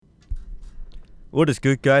What is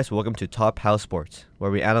good, guys? Welcome to Top House Sports,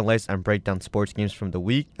 where we analyze and break down sports games from the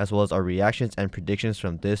week, as well as our reactions and predictions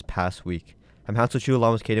from this past week. I'm Hansel Chu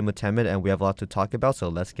along with Kaden Mutemid, and we have a lot to talk about, so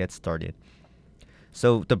let's get started.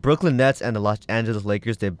 So, the Brooklyn Nets and the Los Angeles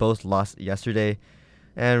Lakers, they both lost yesterday,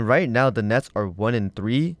 and right now the Nets are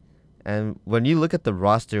 1-3. And when you look at the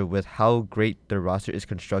roster with how great the roster is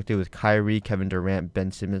constructed with Kyrie, Kevin Durant,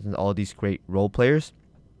 Ben Simmons, and all these great role players,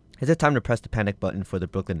 is it time to press the panic button for the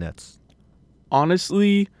Brooklyn Nets?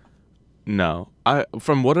 Honestly, no.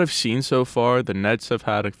 From what I've seen so far, the Nets have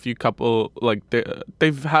had a few couple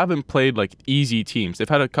they haven't played like easy teams. They've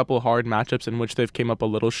had a couple hard matchups in which they've came up a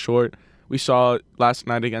little short. We saw last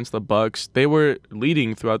night against the Bucks. They were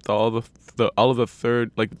leading throughout all of the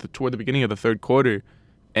third, toward the beginning of the third quarter,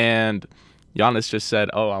 and Giannis just said,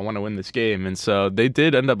 "Oh, I want to win this game," and so they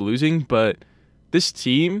did end up losing. But this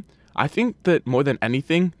team, I think that more than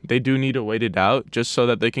anything, they do need to wait it out just so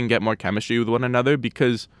that they can get more chemistry with one another,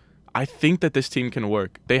 because I think that this team can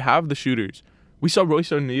work. They have the shooters. We saw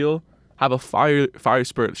Royce O'Neal have a fire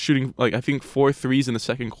spurt, shooting I think 4 threes in the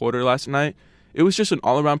second quarter last night. It was just an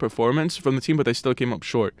all-around performance from the team, but they still came up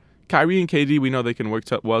short. Kyrie and KD, we know they can work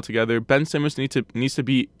well together. Ben Simmons needs to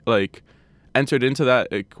be entered into that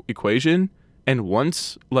equation, and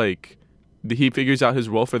once he figures out his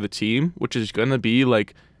role for the team, which is gonna be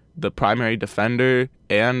the primary defender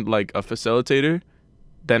and a facilitator,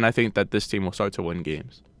 then I think that this team will start to win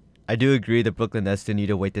games. I do agree the Brooklyn Nets do need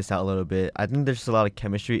to wait this out a little bit. I think there's just a lot of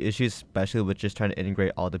chemistry issues, especially with just trying to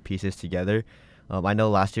integrate all the pieces together. I know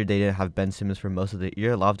last year they didn't have Ben Simmons for most of the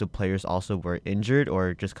year. A lot of the players also were injured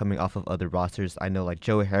or just coming off of other rosters. I know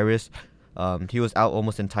Joe Harris, he was out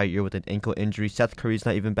almost the entire year with an ankle injury. Seth Curry's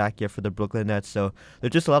not even back yet for the Brooklyn Nets. So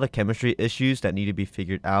there's just a lot of chemistry issues that need to be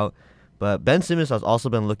figured out. But Ben Simmons has also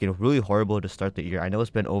been looking really horrible to start the year. I know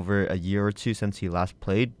it's been over a year or two since he last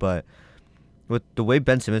played, but with the way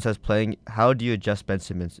Ben Simmons is playing, how do you adjust Ben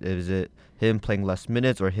Simmons? Is it him playing less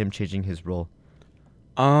minutes or him changing his role?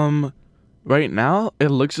 Right now it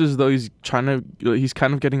looks as though he's kind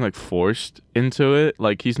of getting forced into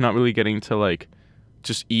it. He's not really getting to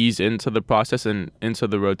just ease into the process and into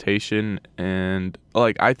the rotation, and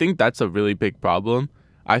I think that's a really big problem.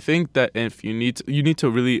 I think that if you need to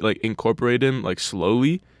really incorporate him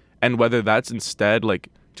slowly, and whether that's instead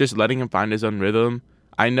just letting him find his own rhythm.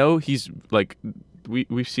 I know he's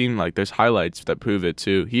we've seen there's highlights that prove it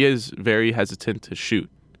too. He is very hesitant to shoot,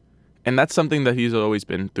 and that's something that he's always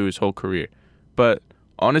been through his whole career. But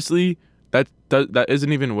honestly, that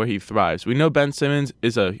isn't even where he thrives. We know Ben Simmons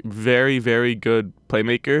is a very, very good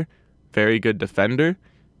playmaker, very good defender,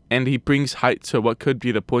 and he brings height to what could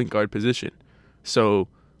be the point guard position. So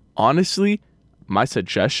honestly, my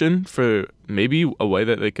suggestion for maybe a way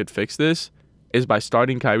that they could fix this is by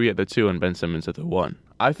starting Kyrie at the 2 and Ben Simmons at the 1.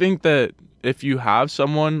 I think that if you have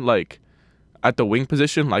someone at the wing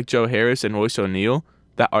position like Joe Harris and Royce O'Neal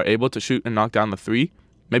that are able to shoot and knock down the 3,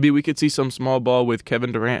 maybe we could see some small ball with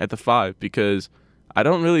Kevin Durant at the 5, because I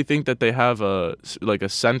don't really think that they have a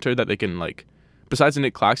center that they can besides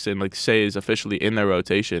Nick Claxton say is officially in their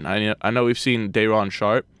rotation. I know we've seen Day'Ron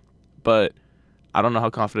Sharpe, but I don't know how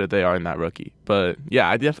confident they are in that rookie. But yeah,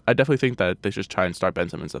 I definitely think that they should try and start Ben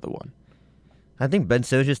Simmons at the 1. I think Ben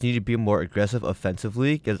Simmons just need to be more aggressive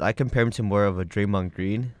offensively, because I compare him to more of a Draymond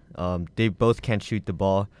Green. They both can't shoot the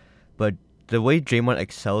ball, but the way Draymond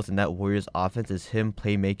excels in that Warriors offense is him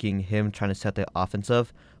playmaking, him trying to set the offense up,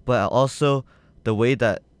 but also the way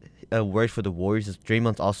that works for the Warriors is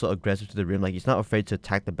Draymond's also aggressive to the rim. He's not afraid to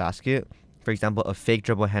attack the basket. For example, a fake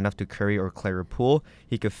dribble handoff to Curry or Clay Poole,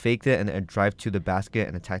 he could fake it and then drive to the basket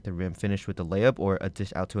and attack the rim, finish with the layup or a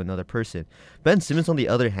dish out to another person. Ben Simmons, on the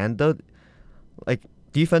other hand, though,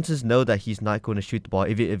 defenses know that he's not going to shoot the ball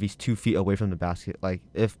even if he's 2 feet away from the basket.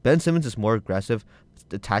 If Ben Simmons is more aggressive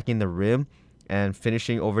attacking the rim and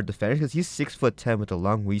finishing over defenders, because he's 6'10" with a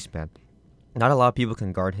long wingspan, not a lot of people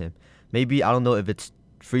can guard him. Maybe, I don't know if it's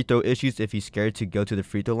free throw issues, if he's scared to go to the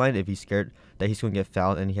free throw line, if he's scared that he's going to get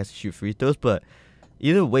fouled and he has to shoot free throws. But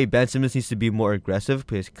either way, Ben Simmons needs to be more aggressive,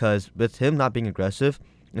 because with him not being aggressive,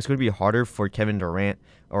 it's going to be harder for Kevin Durant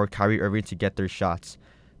or Kyrie Irving to get their shots.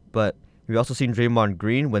 But we've also seen Draymond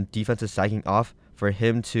Green, when defense is sagging off, for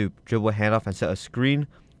him to dribble handoff and set a screen,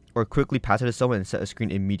 or quickly pass it to someone and set a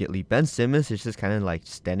screen immediately. Ben Simmons is just kind of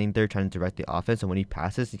standing there trying to direct the offense, and when he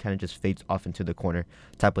passes, he kind of just fades off into the corner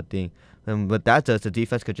type of thing. And what that does, the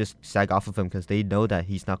defense could just sag off of him because they know that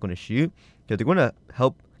he's not going to shoot. So they're going to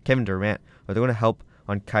help Kevin Durant, or they're going to help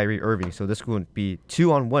on Kyrie Irving. So this would be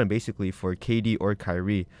 2-on-1 basically for KD or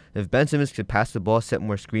Kyrie. If Ben Simmons could pass the ball, set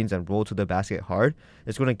more screens, and roll to the basket hard,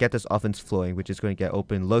 it's going to get this offense flowing, which is going to get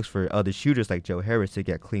open looks for other shooters like Joe Harris to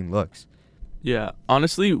get clean looks. Yeah,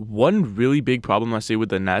 honestly, one really big problem I see with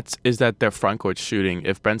the Nets is that their front court shooting,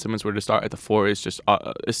 if Ben Simmons were to start at the four,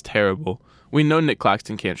 is terrible. We know Nick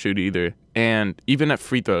Claxton can't shoot either, and even at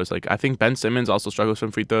free throws, like I think Ben Simmons also struggles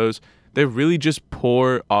from free throws. They're really just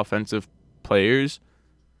poor offensive players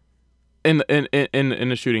in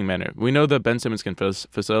a shooting manner. We know that Ben Simmons can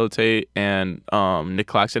facilitate, and Nick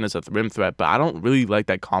Claxton is a rim threat, but I don't really like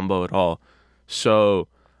that combo at all. So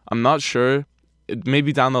I'm not sure.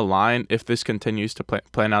 Maybe down the line, if this continues to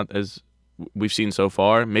plan out as we've seen so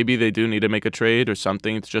far, maybe they do need to make a trade or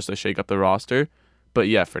something just to shake up the roster. But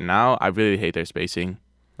yeah, for now, I really hate their spacing.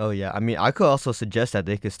 Oh yeah, I mean, I could also suggest that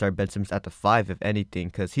they could start Ben Simmons at the five, if anything,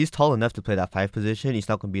 because he's tall enough to play that five position. He's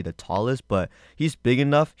not going to be the tallest, but he's big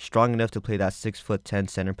enough, strong enough to play that 6'10"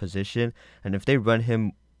 center position. And if they run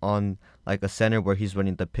him on like a center where he's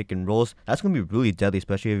running the pick and rolls, that's going to be really deadly,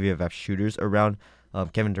 especially if you have shooters around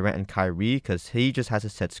Kevin Durant and Kyrie, because he just has to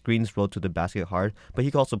set screens, roll to the basket hard, but he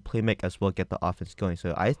can also play make as well, get the offense going.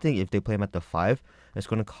 So I think if they play him at the five, it's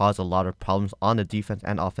going to cause a lot of problems on the defense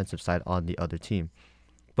and offensive side on the other team.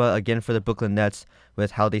 But again, for the Brooklyn Nets,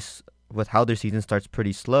 with how their season starts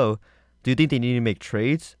pretty slow, do you think they need to make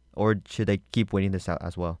trades, or should they keep waiting this out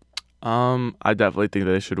as well? I definitely think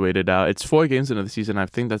that they should wait it out. It's 4 games into the season. I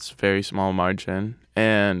think that's a very small margin,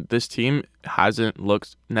 and this team hasn't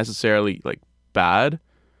looked necessarily like bad.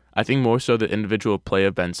 I think more so the individual play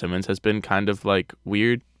of Ben Simmons has been kind of like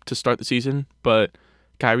weird to start the season, but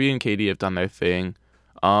Kyrie and KD have done their thing.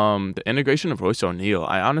 The integration of Royce O'Neal,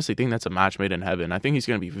 I honestly think that's a match made in heaven. I think he's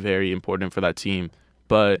going to be very important for that team.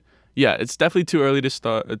 But yeah, it's definitely too early to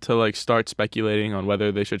start speculating on whether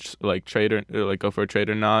they should like trade or like go for a trade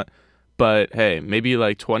or not. But hey, maybe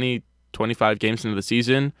like 20, 25 games into the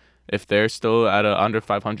season, if they're still at a under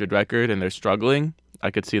 500 record and they're struggling,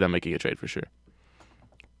 I could see them making a trade for sure.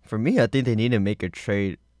 For me, I think they need to make a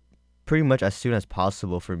trade pretty much as soon as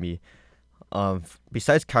possible for me.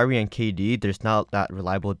 Besides Kyrie and KD, there's not that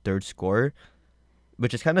reliable third scorer,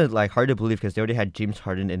 which is kind of like hard to believe because they already had James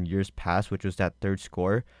Harden in years past, which was that third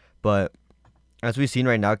scorer. But as we've seen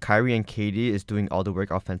right now, Kyrie and KD is doing all the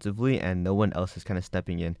work offensively, and no one else is kind of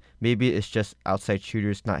stepping in. Maybe it's just outside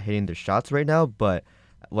shooters not hitting their shots right now, but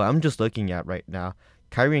what I'm just looking at right now,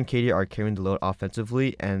 Kyrie and KD are carrying the load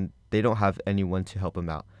offensively, and they don't have anyone to help them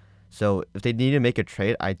out. So if they need to make a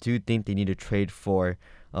trade, I do think they need to trade for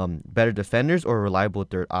better defenders or a reliable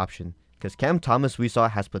third option. Because Cam Thomas, we saw,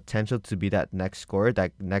 has potential to be that next scorer,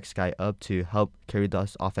 that next guy up to help carry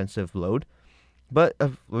this offensive load. But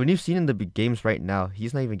when you've seen in the big games right now,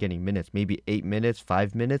 he's not even getting minutes, maybe 8 minutes,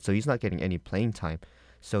 5 minutes, so he's not getting any playing time.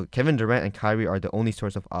 So Kevin Durant and Kyrie are the only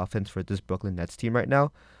source of offense for this Brooklyn Nets team right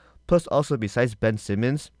now. Plus also, besides Ben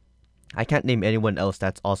Simmons, I can't name anyone else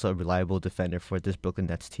that's also a reliable defender for this Brooklyn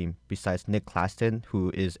Nets team besides Nick Claxton,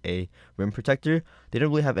 who is a rim protector. They don't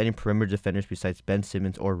really have any perimeter defenders besides Ben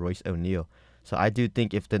Simmons or Royce O'Neal. So I do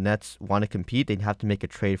think if the Nets want to compete, they'd have to make a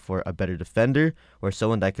trade for a better defender or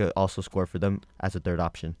someone that could also score for them as a third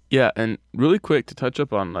option. Yeah, and really quick to touch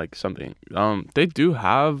up on like something. They do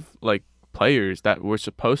have like players that were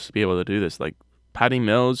supposed to be able to do this. Like Patty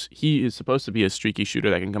Mills, he is supposed to be a streaky shooter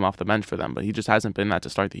that can come off the bench for them, but he just hasn't been that to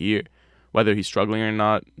start the year. Whether he's struggling or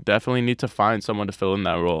not, definitely need to find someone to fill in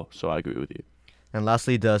that role. So I agree with you. And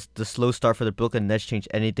lastly, does the slow start for the Brooklyn Nets change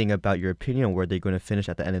anything about your opinion on where they're going to finish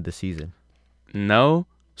at the end of the season? No,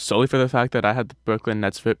 solely for the fact that I had the Brooklyn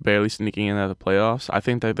Nets barely sneaking in at the playoffs. I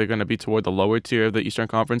think that they're going to be toward the lower tier of the Eastern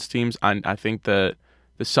Conference teams. I think that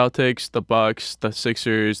the Celtics, the Bucks, the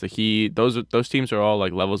Sixers, the Heat, those teams are all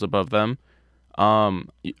like levels above them.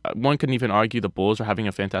 One can even argue the Bulls are having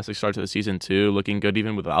a fantastic start to the season too, looking good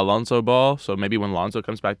even with Alonso Ball. So maybe when Lonzo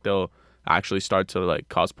comes back, they'll actually start to like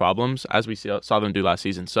cause problems as we saw them do last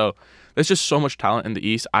season. So there's just so much talent in the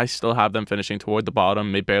East. I still have them finishing toward the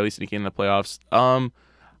bottom, maybe barely sneaking in the playoffs.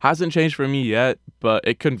 Hasn't changed for me yet, but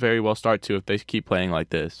it could very well start to if they keep playing like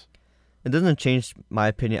this. It doesn't change my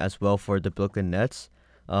opinion as well for the Brooklyn Nets.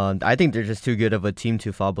 I think they're just too good of a team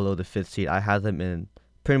to fall below the fifth seed. I have them in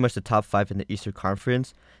pretty much the top 5 in the Eastern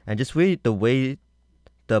Conference, and just the way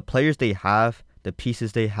the players they have, the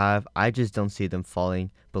pieces they have, I just don't see them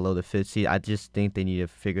falling below the fifth seed. I just think they need to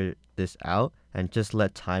figure this out and just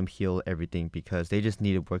let time heal everything because they just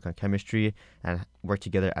need to work on chemistry and work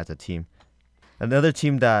together as a team. Another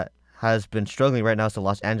team that has been struggling right now is the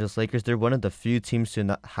Los Angeles Lakers. They're one of the few teams to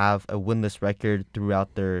not have a winless record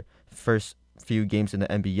throughout their first few games in the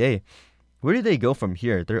NBA. Where do they go from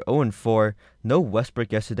here? They're 0-4, no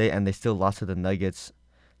Westbrook yesterday, and they still lost to the Nuggets.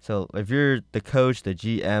 So if you're the coach, the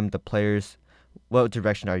GM, the players, what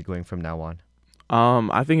direction are you going from now on?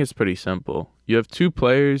 I think it's pretty simple. You have two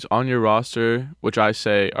players on your roster, which I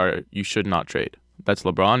say are you should not trade. That's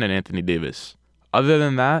LeBron and Anthony Davis. Other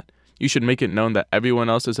than that, you should make it known that everyone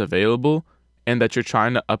else is available and that you're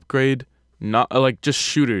trying to upgrade, not like just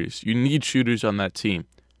shooters. You need shooters on that team.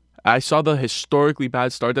 I saw the historically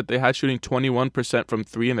bad start that they had, shooting 21% from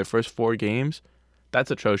three in their first 4 games.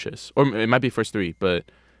 That's atrocious. Or it might be first three, but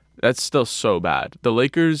that's still so bad. The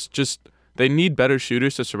Lakers they need better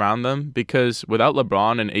shooters to surround them, because without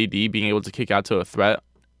LeBron and AD being able to kick out to a threat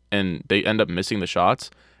and they end up missing the shots,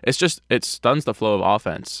 it stuns the flow of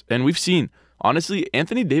offense. And we've seen, honestly,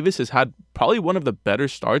 Anthony Davis has had probably one of the better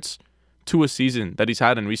starts to a season that he's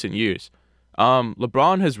had in recent years.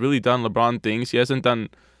 LeBron has really done LeBron things. He hasn't done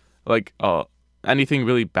anything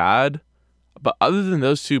really bad. But other than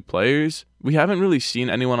those two players, we haven't really seen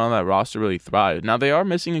anyone on that roster really thrive. Now, they are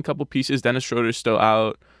missing a couple pieces. Dennis Schroeder's still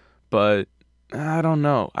out. But I don't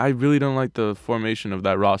know. I really don't like the formation of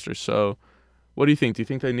that roster. So what do you think? Do you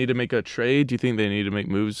think they need to make a trade? Do you think they need to make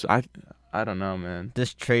moves? I don't know, man.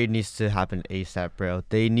 This trade needs to happen ASAP, bro.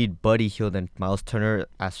 They need Buddy Hield and Miles Turner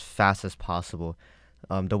as fast as possible.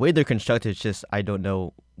 The way they're constructed is just, I don't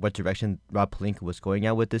know what direction Rob Pelinka was going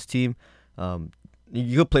at with this team.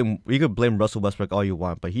 You could blame Russell Westbrook all you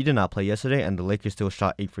want, but he did not play yesterday, and the Lakers still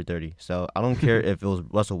shot 8 for 30. So I don't care if it was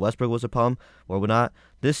Russell Westbrook was a problem or not.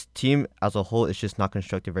 This team as a whole is just not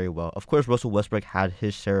constructed very well. Of course, Russell Westbrook had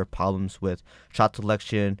his share of problems with shot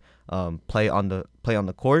selection, play on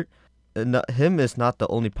the court. And him is not the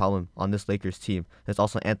only problem on this Lakers team. There's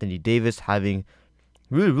also Anthony Davis having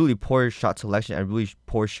really, really poor shot selection and really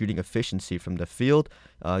poor shooting efficiency from the field.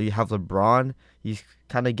 You have LeBron. He's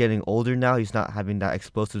kind of getting older now. He's not having that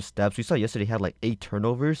explosive steps. We saw yesterday he had like 8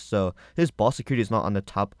 turnovers, so his ball security is not on the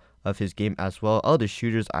top of his game as well. Other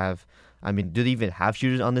shooters do they even have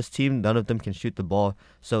shooters on this team? None of them can shoot the ball.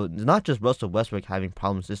 So it's not just Russell Westbrook having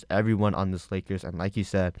problems, just everyone on this Lakers. And like you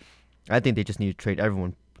said, I think they just need to trade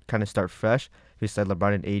everyone, kind of start fresh. We said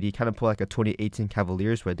LeBron and AD, kind of pull like a 2018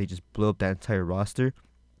 Cavaliers where they just blew up that entire roster.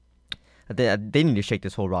 They need to shake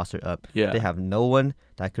this whole roster up. Yeah. They have no one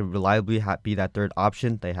that could reliably be that third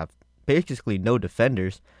option. They have basically no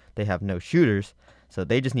defenders. They have no shooters. So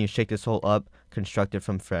they just need to shake this whole up, construct it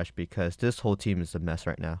from fresh, because this whole team is a mess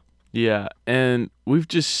right now. Yeah, and we've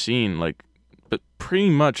just seen, but pretty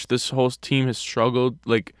much this whole team has struggled,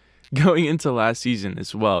 going into last season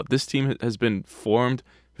as well. This team has been formed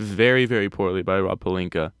very, very poorly by Rob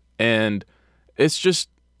Pelinka. And it's just,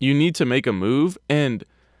 you need to make a move. And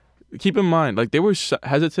keep in mind, they were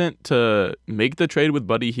hesitant to make the trade with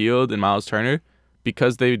Buddy Hield and Miles Turner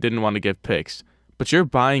because they didn't want to give picks. But you're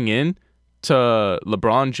buying in to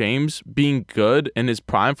LeBron James being good in his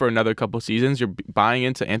prime for another couple seasons. You're buying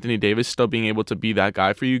into Anthony Davis still being able to be that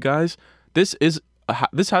guy for you guys. This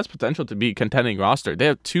has potential to be a contending roster. They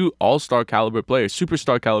have 2 all-star caliber players,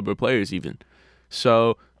 superstar caliber players even.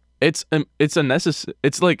 So it's a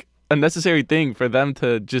necessary thing for them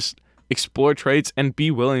to just explore trades and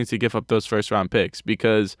be willing to give up those first-round picks,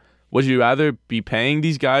 because would you rather be paying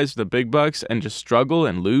these guys the big bucks and just struggle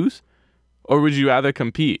and lose, or would you rather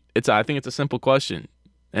compete? I think it's a simple question.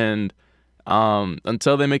 And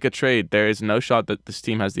until they make a trade, there is no shot that this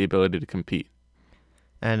team has the ability to compete.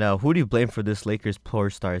 And who do you blame for this Lakers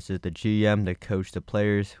poor start? Is it the GM, the coach, the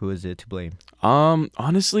players? Who is it to blame?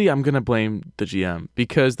 Honestly, I'm going to blame the GM,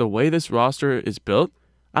 because the way this roster is built,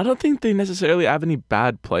 I don't think they necessarily have any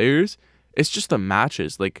bad players. It's just the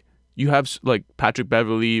matches. You have Patrick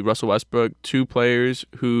Beverley, Russell Westbrook, 2 players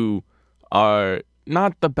who are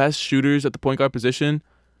not the best shooters at the point guard position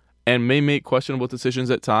and may make questionable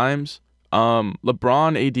decisions at times.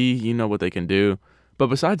 LeBron, AD, you know what they can do. But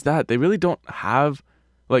besides that, they really don't have,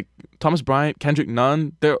 Thomas Bryant, Kendrick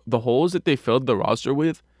Nunn. The holes that they filled the roster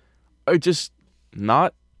with are just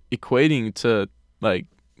not equating to,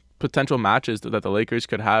 potential matches that the Lakers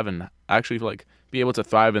could have and actually, be able to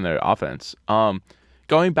thrive in their offense.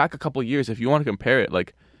 Going back a couple years, if you want to compare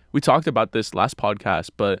it, we talked about this last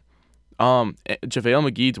podcast, but JaVale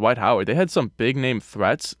McGee, Dwight Howard, they had some big name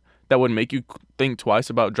threats that would make you think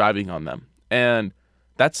twice about driving on them. And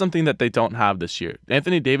that's something that they don't have this year.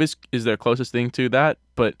 Anthony Davis is their closest thing to that,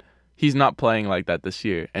 but he's not playing like that this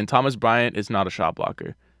year. And Thomas Bryant is not a shot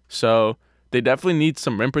blocker. So they definitely need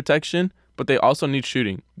some rim protection, but they also need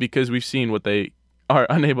shooting, because we've seen what they are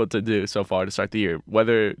unable to do so far to start the year.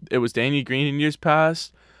 Whether it was Danny Green in years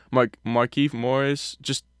past, Markieff Morris,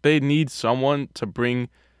 just they need someone to bring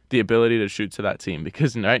the ability to shoot to that team,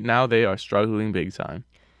 because right now they are struggling big time.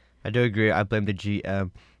 I do agree. I blame the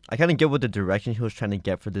GM. I kind of get what the direction he was trying to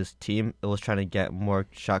get for this team. It was trying to get more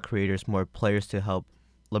shot creators, more players to help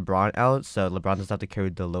LeBron out, so LeBron doesn't have to carry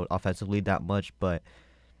the load offensively that much. But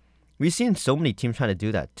we've seen so many teams trying to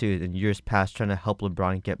do that too in years past, trying to help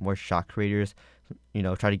LeBron get more shot creators,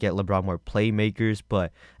 try to get LeBron more playmakers.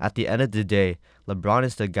 But at the end of the day, LeBron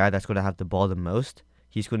is the guy that's going to have the ball the most.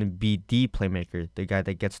 He's going to be the playmaker, the guy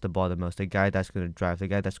that gets the ball the most, the guy that's going to drive, the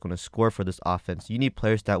guy that's going to score for this offense. You need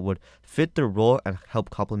players that would fit the role and help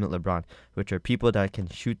complement LeBron, which are people that can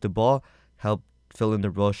shoot the ball, help fill in the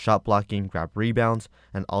role, shot blocking, grab rebounds,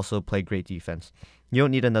 and also play great defense. You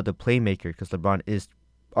don't need another playmaker because LeBron is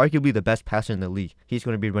arguably the best passer in the league. He's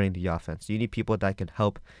going to be running the offense. You need people that can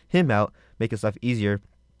help him out, make his life easier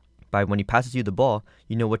by when he passes you the ball,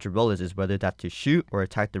 you know what your role is whether that's to shoot or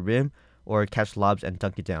attack the rim or catch lobs and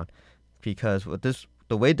dunk it down. Because with this,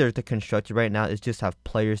 the way they're constructed right now is just have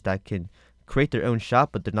players that can create their own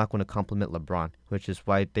shot, but they're not going to complement LeBron, which is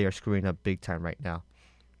why they are screwing up big time right now.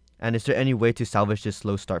 And is there any way to salvage this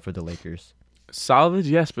slow start for the Lakers? Salvage,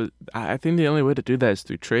 yes, but I think the only way to do that is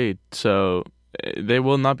through trade. So they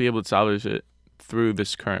will not be able to salvage it through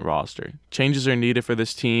this current roster. Changes are needed for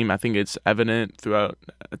this team. I think it's evident throughout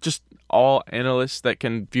just all analysts that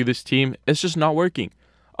can view this team. It's just not working.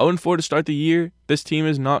 0-4 to start the year, this team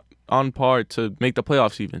is not on par to make the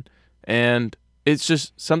playoffs even. And it's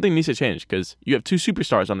just something needs to change because you have two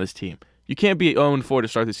superstars on this team. You can't be 0-4 to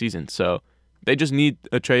start the season. So they just need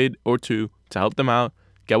a trade or two to help them out,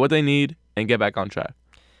 get what they need, and get back on track.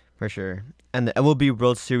 For sure. And the MLB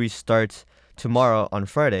World Series starts tomorrow on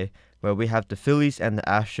Friday, where we have the Phillies and the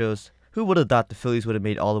Astros. Who would have thought the Phillies would have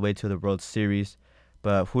made all the way to the World Series?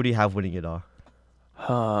 But who do you have winning it all?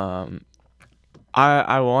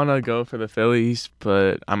 I want to go for the Phillies,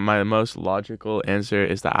 but my most logical answer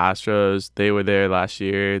is the Astros. They were there last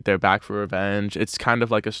year. They're back for revenge. It's kind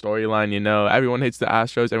of like a storyline, Everyone hates the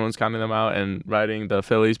Astros. Everyone's counting them out and riding the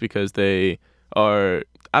Phillies because they are,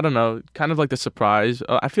 I don't know, kind of like the surprise.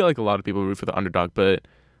 I feel like a lot of people root for the underdog, but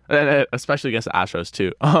especially against the Astros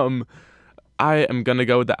too. I am going to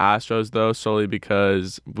go with the Astros, though, solely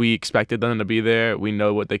because we expected them to be there. We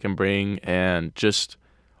know what they can bring. And just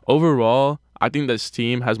overall, I think this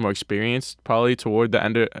team has more experience probably toward the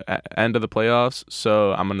end of the playoffs.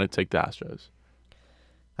 So I'm going to take the Astros.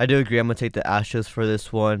 I do agree. I'm going to take the Astros for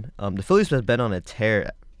this one. The Phillies have been on a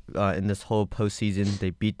tear in this whole postseason.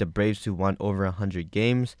 They beat the Braves, who won over 100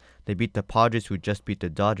 games. They beat the Padres, who just beat the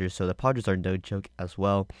Dodgers. So the Padres are no joke as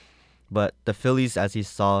well. But the Phillies, as you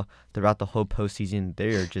saw throughout the whole postseason, they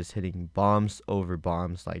are just hitting bombs over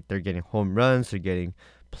bombs. Like, they're getting home runs, they're getting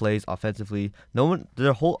plays offensively.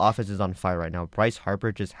 Their whole offense is on fire right now. Bryce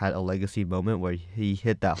Harper just had a legacy moment where he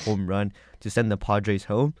hit that home run to send the Padres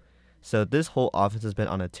home. So this whole offense has been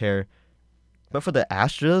on a tear. But for the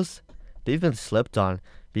Astros, they've been slept on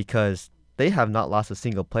because they have not lost a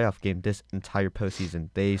single playoff game this entire postseason.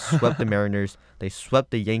 They swept the Mariners. They swept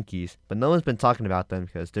the Yankees. But no one's been talking about them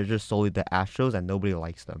because they're just solely the Astros and nobody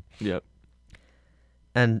likes them. Yep.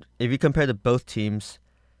 And if you compare the both teams,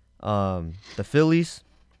 the Phillies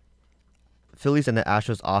and the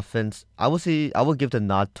Astros offense, I will give the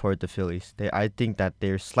nod toward the Phillies. I think that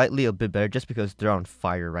they're slightly a bit better just because they're on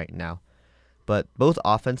fire right now. But both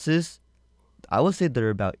offenses, I would say they're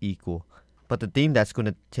about equal. But the thing that's going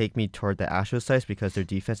to take me toward the Astros side is because their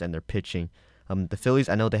defense and their pitching. The Phillies,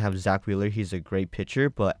 I know they have Zach Wheeler. He's a great pitcher.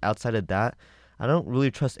 But outside of that, I don't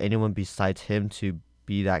really trust anyone besides him to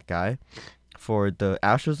be that guy. For the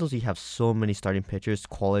Astros, you have so many starting pitchers,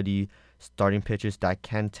 quality starting pitchers that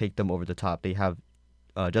can take them over the top. They have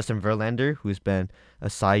Justin Verlander, who's been a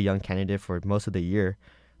Cy Young candidate for most of the year.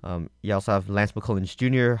 You also have Lance McCullers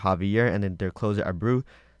Jr., Javier, and then their closer, Abreu.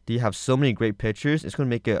 They have so many great pitchers. It's going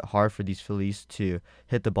to make it hard for these Phillies to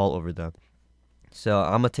hit the ball over them. So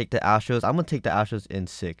I'm going to take the Astros. I'm going to take the Astros in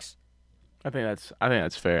 6. I think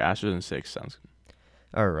that's fair. Astros in 6 sounds good.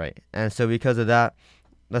 All right. And so because of that,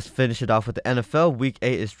 let's finish it off with the NFL. Week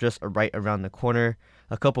 8 is just right around the corner.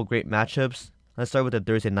 A couple great matchups. Let's start with the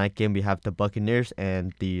Thursday night game. We have the Buccaneers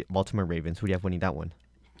and the Baltimore Ravens. Who do you have winning that one?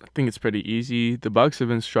 I think it's pretty easy. The Bucs have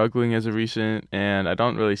been struggling as of recent, and I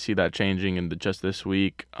don't really see that changing in just this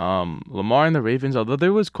week. Lamar and the Ravens, although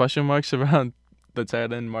there was question marks around the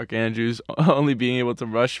tight end Mark Andrews only being able to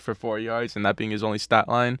rush for 4 yards and that being his only stat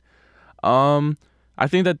line. I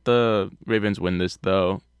think that the Ravens win this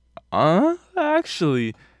though.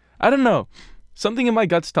 Actually, I don't know. Something in my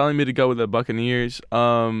gut's telling me to go with the Buccaneers.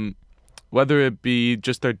 Whether it be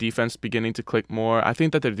just their defense beginning to click more, I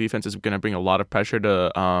think that their defense is going to bring a lot of pressure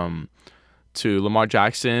to Lamar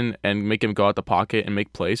Jackson and make him go out the pocket and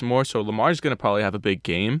make plays more. So Lamar's going to probably have a big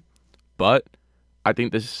game, but I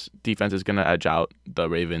think this defense is going to edge out the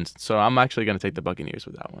Ravens. So I'm actually going to take the Buccaneers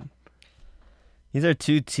with that one. These are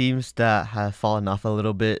two teams that have fallen off a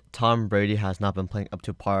little bit. Tom Brady has not been playing up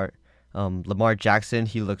to par Lamar Jackson,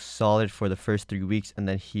 he looked solid for the first 3 weeks, and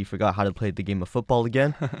then he forgot how to play the game of football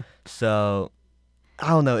again. So I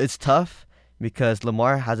don't know. It's tough because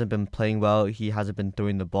Lamar hasn't been playing well. He hasn't been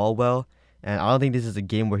throwing the ball well. And I don't think this is a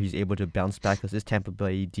game where he's able to bounce back because this Tampa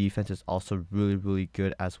Bay defense is also really, really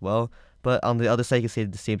good as well. But on the other side, you can say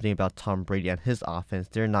the same thing about Tom Brady and his offense.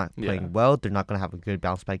 They're not playing well. They're not going to have a good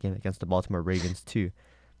bounce back game against the Baltimore Ravens, too.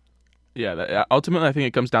 Yeah, ultimately, I think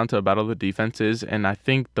it comes down to a battle of the defenses, and I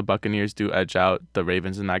think the Buccaneers do edge out the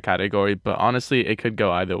Ravens in that category. But honestly, it could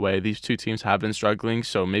go either way. These two teams have been struggling,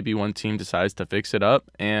 so maybe one team decides to fix it up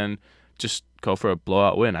and just go for a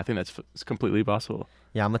blowout win. I think it's completely possible.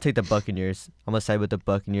 Yeah, I'm going to take the Buccaneers. I'm going to side with the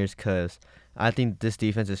Buccaneers because I think this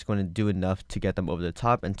defense is going to do enough to get them over the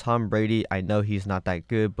top. And Tom Brady, I know he's not that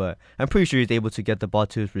good, but I'm pretty sure he's able to get the ball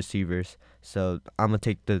to his receivers. So I'm going to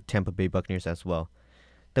take the Tampa Bay Buccaneers as well.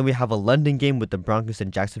 Then we have a London game with the Broncos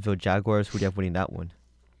and Jacksonville Jaguars. Who do you have winning that one?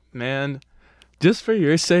 Man, just for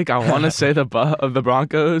your sake, I want to say the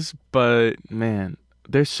Broncos, but man,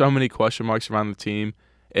 there's so many question marks around the team.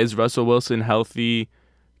 Is Russell Wilson healthy?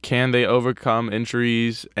 Can they overcome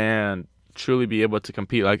injuries and truly be able to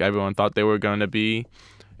compete like everyone thought they were going to be?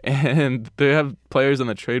 And they have players on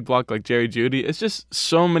the trade block like Jerry Jeudy. It's just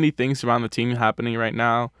so many things around the team happening right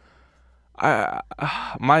now.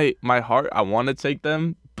 My heart, I want to take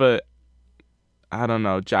them, but I don't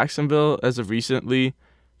know. Jacksonville, as of recently,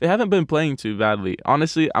 they haven't been playing too badly.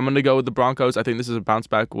 Honestly, I'm going to go with the Broncos. I think this is a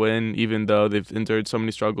bounce-back win, even though they've endured so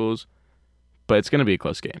many struggles. But it's going to be a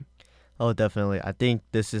close game. Oh, definitely. I think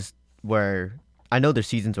this is where I know their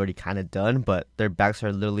season's already kind of done, but their backs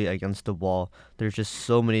are literally against the wall. There's just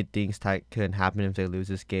so many things that can happen if they lose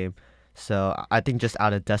this game. So I think just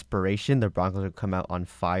out of desperation, the Broncos will come out on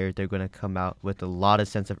fire. They're going to come out with a lot of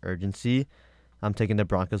sense of urgency. I'm taking the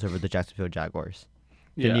Broncos over the Jacksonville Jaguars.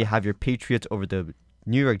 Then you have your Patriots over the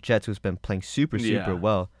New York Jets, who's been playing super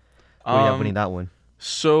well. Who do you have winning that one?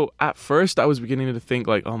 So at first, I was beginning to think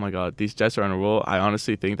like, oh my God, these Jets are on a roll. I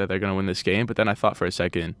honestly think that they're going to win this game. But then I thought for a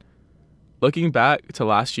second, looking back to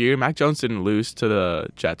last year, Mac Jones didn't lose to the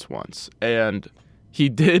Jets once. And he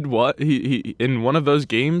did what? He in one of those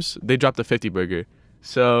games, they dropped a 50-burger.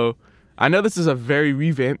 So I know this is a very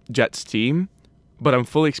revamped Jets team, but I'm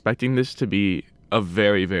fully expecting this to be a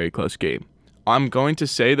very, very close game. I'm going to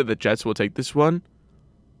say that the Jets will take this one,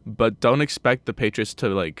 but don't expect the Patriots to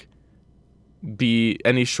like be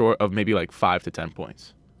any short of maybe like 5 to 10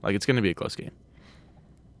 points. Like, it's going to be a close game.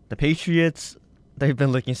 The Patriots, they've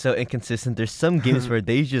been looking so inconsistent. There's some games where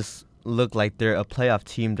they just look like they're a playoff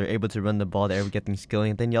team. They're able to run the ball. They're able to get things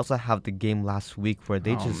going. And then you also have the game last week where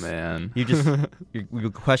they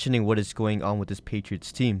you're questioning what is going on with this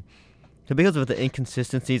Patriots team. So because of the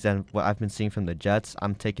inconsistencies and what I've been seeing from the Jets,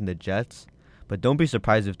 I'm taking the Jets. But don't be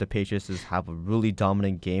surprised if the Patriots have a really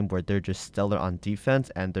dominant game where they're just stellar on defense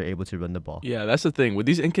and they're able to run the ball. Yeah, that's the thing. With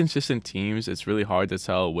these inconsistent teams, it's really hard to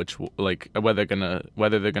tell whether they're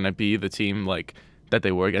gonna be the team like that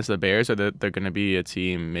they were against the Bears, or that they're gonna be a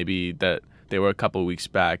team maybe that they were a couple weeks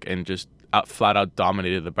back and just flat out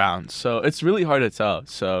dominated the Browns. So it's really hard to tell.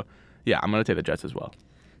 So yeah, I'm gonna take the Jets as well.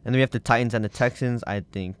 And then we have the Titans and the Texans. I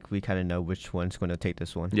think we kind of know which one's going to take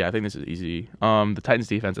this one. Yeah, I think this is easy. The Titans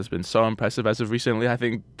defense has been so impressive as of recently. I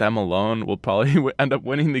think them alone will probably end up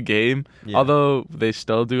winning the game. Yeah. Although they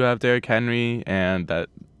still do have Derrick Henry and that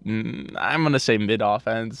I'm going to say mid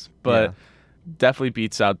offense, but definitely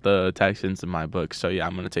beats out the Texans in my book. So yeah,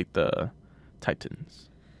 I'm going to take the Titans.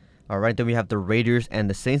 All right, then we have the Raiders and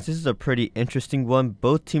the Saints. This is a pretty interesting one.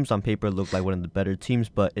 Both teams on paper look like one of the better teams,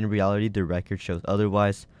 but in reality, their record shows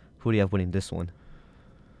otherwise. Who do you have winning this one?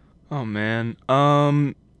 Oh, man.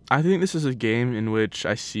 I think this is a game in which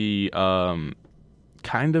I see kind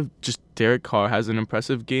of just Derek Carr has an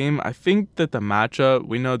impressive game. I think that the matchup,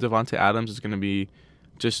 we know Devontae Adams is going to be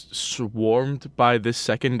just swarmed by this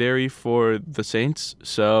secondary for the Saints.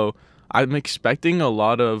 So I'm expecting a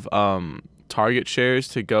lot of target shares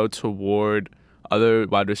to go toward other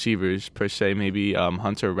wide receivers, per se, maybe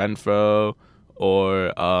Hunter Renfrow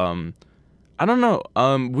or I don't know.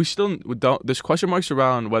 We still don't. There's question marks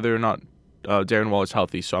around whether or not Darren Waller's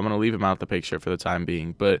healthy, so I'm gonna leave him out of the picture for the time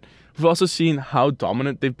being. But we've also seen how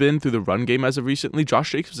dominant they've been through the run game as of recently.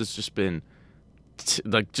 Josh Jacobs has just been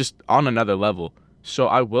just on another level. So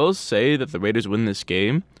I will say that the Raiders win this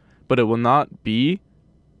game, but it will not be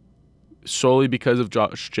solely because of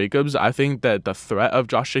Josh Jacobs. I think that the threat of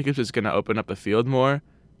Josh Jacobs is going to open up the field more,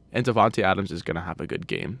 and Devontae Adams is going to have a good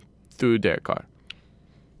game through Derek Carr.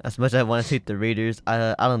 As much as I want to take the Raiders,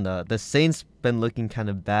 I don't know. The Saints been looking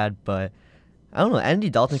kind of bad, but I don't know.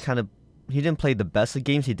 Andy Dalton he didn't play the best of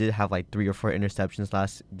games. He did have like 3 or 4 interceptions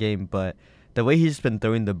last game, but the way he's been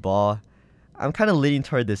throwing the ball, I'm kind of leaning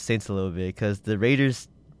toward the Saints a little bit because the Raiders'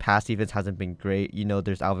 pass defense hasn't been great.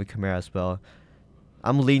 There's Alvin Kamara as well.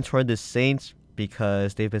 I'm leaning toward the Saints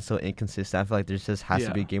because they've been so inconsistent. I feel like there just has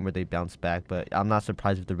to be a game where they bounce back, but I'm not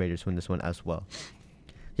surprised if the Raiders win this one as well.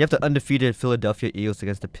 You have the undefeated Philadelphia Eagles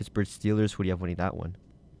against the Pittsburgh Steelers. Who do you have winning that one?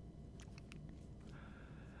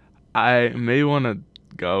 I may want to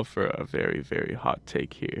go for a very, very hot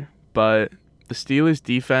take here, but the Steelers'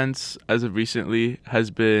 defense, as of recently, has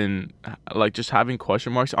been just having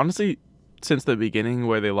question marks. Honestly, since the beginning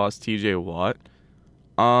where they lost T.J. Watt,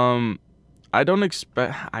 I don't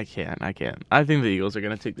expect. I can't. I think the Eagles are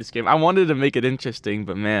gonna take this game. I wanted to make it interesting,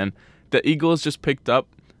 but man, the Eagles just picked up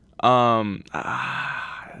Robert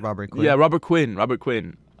Quinn. Yeah, Robert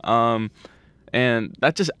Quinn. And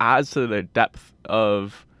that just adds to their depth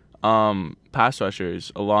of pass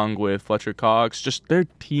rushers, along with Fletcher Cox. Just their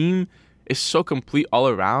team is so complete all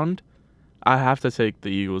around. I have to take the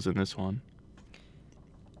Eagles in this one.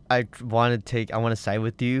 I want to side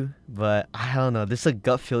with you, but I don't know. There's a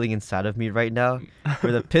gut feeling inside of me right now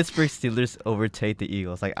where the Pittsburgh Steelers overtake the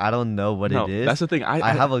Eagles. Like, I don't know what it is. That's the thing.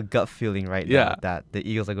 I have a gut feeling right now that the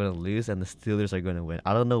Eagles are going to lose and the Steelers are going to win.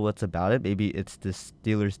 I don't know what's about it. Maybe it's the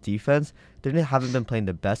Steelers defense. They haven't been playing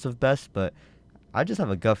the best of best, but I just have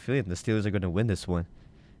a gut feeling the Steelers are going to win this one.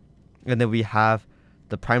 And then we have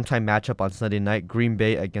the primetime matchup on Sunday night, Green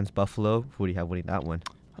Bay against Buffalo. Who do you have winning that one?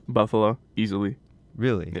 Buffalo, easily.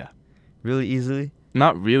 Really? Yeah. Really easily?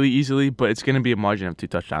 Not really easily, but it's going to be a margin of 2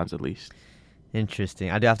 touchdowns at least.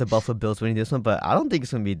 Interesting. I do have the Buffalo Bills winning this one, but I don't think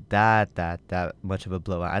it's going to be that much of a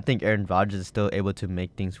blowout. I think Aaron Rodgers is still able to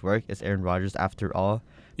make things work. It's Aaron Rodgers after all.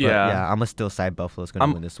 But yeah, I'm going to still side Buffalo's going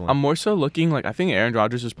to win this one. I'm more so looking I think Aaron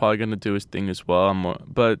Rodgers is probably going to do his thing as well.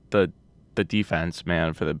 But the defense,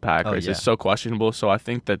 man, for the Packers is so questionable. So I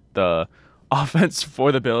think that the offense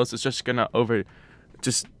for the Bills is just going to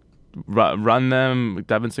run them.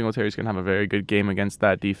 Devin Singletary's going to have a very good game against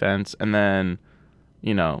that defense. And then,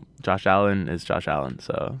 Josh Allen is Josh Allen.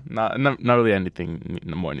 So not really anything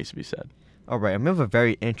more needs to be said. All right, we have a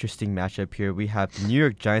very interesting matchup here. We have the New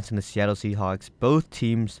York Giants and the Seattle Seahawks. Both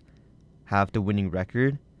teams have the winning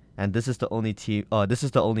record. And this is the only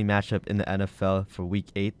matchup in the NFL for Week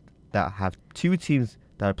 8 that have two teams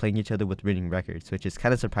that are playing each other with winning records, which is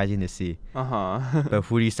kind of surprising to see. But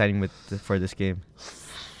who are you siding with for this game?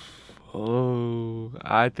 Oh,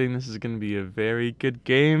 I think this is going to be a very good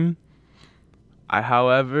game.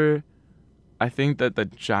 However, I think that the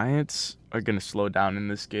Giants are going to slow down in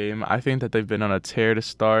this game. I think that they've been on a tear to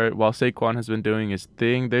start. While Saquon has been doing his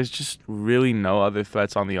thing, there's just really no other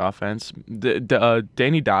threats on the offense.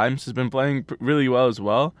 Danny Dimes has been playing really well as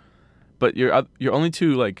well, but your only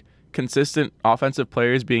two consistent offensive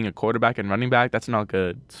players being a quarterback and running back, that's not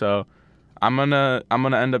good. So I'm gonna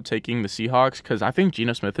end up taking the Seahawks because I think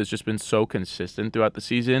Geno Smith has just been so consistent throughout the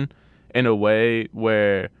season in a way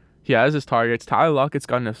where he has his targets. Tyler Lockett's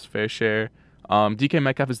gotten his fair share. DK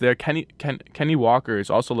Metcalf is there. Kenny Walker is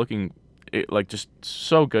also looking just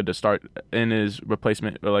so good to start in his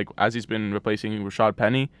replacement, as he's been replacing Rashad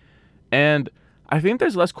Penny. And I think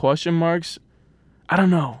there's less question marks. I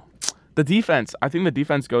don't know. The defense. I think the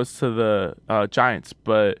defense goes to the Giants,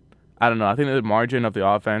 but I don't know. I think the margin of the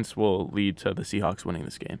offense will lead to the Seahawks winning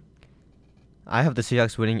this game. I have the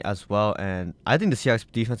Seahawks winning as well, and I think the Seahawks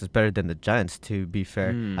defense is better than the Giants, to be fair.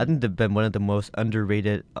 I think they've been one of the most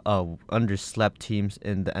underrated, underslept teams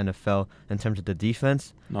in the NFL in terms of the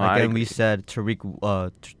defense. Again, we said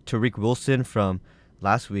Tariq Wilson from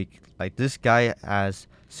last week. This guy has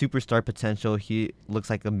superstar potential. He looks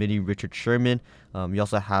like a mini Richard Sherman. You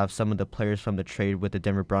also have some of the players from the trade with the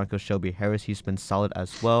Denver Broncos, Shelby Harris. He's been solid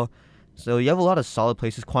as well. So you have a lot of solid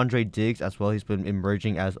places. Quandre Diggs as well. He's been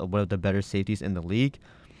emerging as one of the better safeties in the league.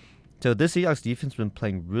 So this Seahawks defense has been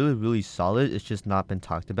playing really, really solid. It's just not been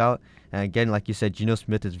talked about. And again, like you said, Geno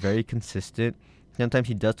Smith is very consistent. Sometimes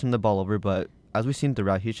he does turn the ball over, but as we've seen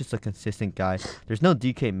throughout, he's just a consistent guy. There's no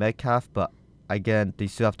DK Metcalf, but again, they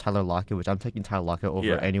still have Tyler Lockett, which I'm taking Tyler Lockett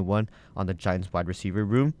over anyone on the Giants wide receiver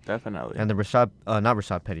room. Definitely. And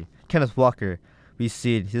Kenneth Walker. We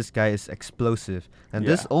see this guy is explosive. And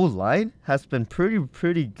this O-line has been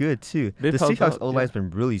pretty good, too. The Seahawks O-line has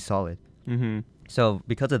been really solid. Mm-hmm. So,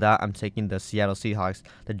 because of that, I'm taking the Seattle Seahawks.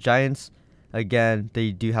 The Giants, again,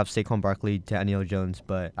 they do have Saquon Barkley, Daniel Jones,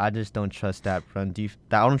 but I just don't trust that I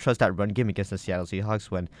don't trust that run game against the Seattle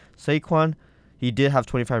Seahawks when Saquon, he did have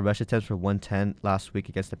 25 rush attempts for 110 last week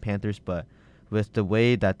against the Panthers, but with the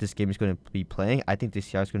way that this game is going to be playing, I think the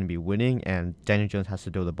Seahawks are going to be winning, and Daniel Jones has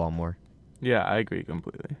to throw the ball more. Yeah, I agree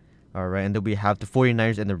completely. All right, and then we have the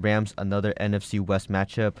 49ers and the Rams, another NFC West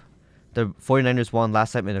matchup. The 49ers won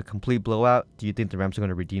last time in a complete blowout. Do you think the Rams are going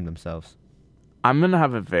to redeem themselves? I'm going to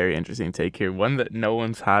have a very interesting take here, one that no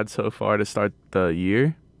one's had so far to start the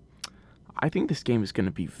year. I think this game is going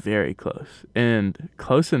to be very close, and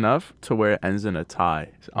close enough to where it ends in a tie.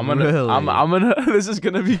 So I'm gonna this is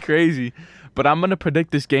going to be crazy, but I'm going to predict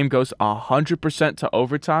this game goes 100% to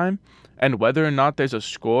overtime, and whether or not there's a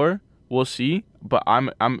score, we'll see. But I'm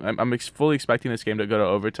fully expecting this game to go to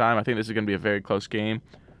overtime. I think this is going to be a very close game,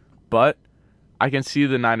 but I can see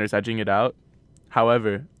the Niners edging it out.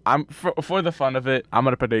 However, for the fun of it, I'm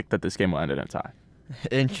going to predict that this game will end in a tie.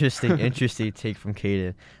 Interesting take from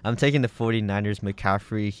Caden. I'm taking the 49ers.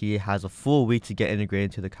 McCaffrey, he has a full week to get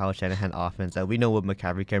integrated into the Kyle Shanahan offense, and we know what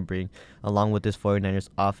McCaffrey can bring along with this 49ers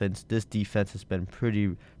offense. This defense has been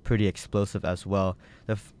pretty explosive as well.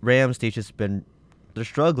 The Rams, they're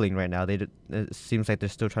struggling right now. It seems like they're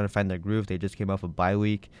still trying to find their groove. They just came off a bye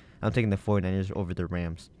week. I'm taking the 49ers over the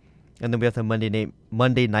Rams. And then we have the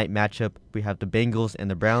Monday night matchup. We have the Bengals and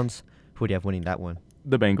the Browns. Who do you have winning that one?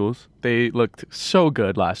 The Bengals. They looked so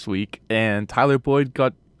good last week, and Tyler Boyd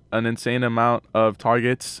got an insane amount of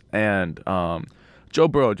targets, and Joe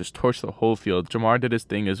Burrow just torched the whole field. Jamar did his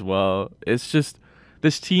thing as well. It's just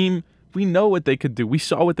this team, we know what they could do. We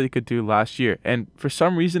saw what they could do last year, and for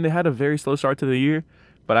some reason they had a very slow start to the year,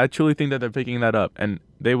 but I truly think that they're picking that up, and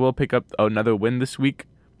they will pick up another win this week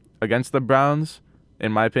against the Browns,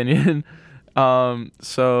 in my opinion.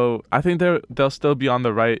 So I think they'll still be on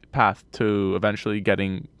the right path to eventually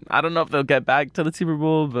getting. I don't know if they'll get back to the Super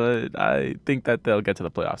Bowl, but I think that they'll get to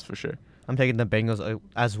the playoffs for sure. I'm taking the Bengals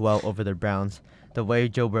as well over the Browns. The way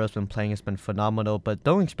Joe Burrow's been playing has been phenomenal, but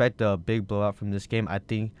don't expect a big blowout from this game. I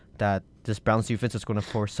think that this Browns defense is going to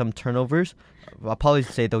force some turnovers. I'll probably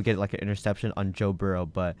say they'll get like an interception on Joe Burrow,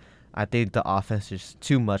 but I think the offense is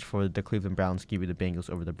too much for the Cleveland Browns, giving the Bengals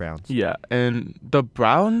over the Browns. Yeah, and the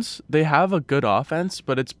Browns, they have a good offense,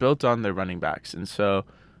 but it's built on their running backs. And so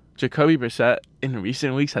Jacoby Brissett in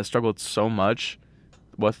recent weeks has struggled so much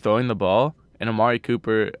with throwing the ball, and Amari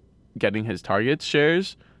Cooper getting his target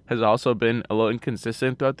shares has also been a little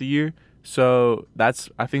inconsistent throughout the year. So that's,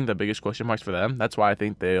 I think, the biggest question marks for them. That's why I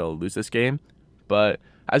think they'll lose this game. But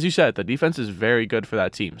as you said, the defense is very good for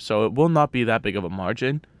that team, so it will not be that big of a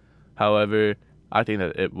margin. However, I think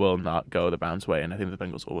that it will not go the Browns' way, and I think the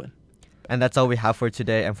Bengals will win. And that's all we have for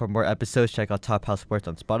today. And for more episodes, check out Top House Sports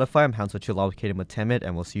on Spotify. I'm Hansel Chilal with Kaden Muhammad,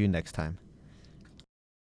 and we'll see you next time.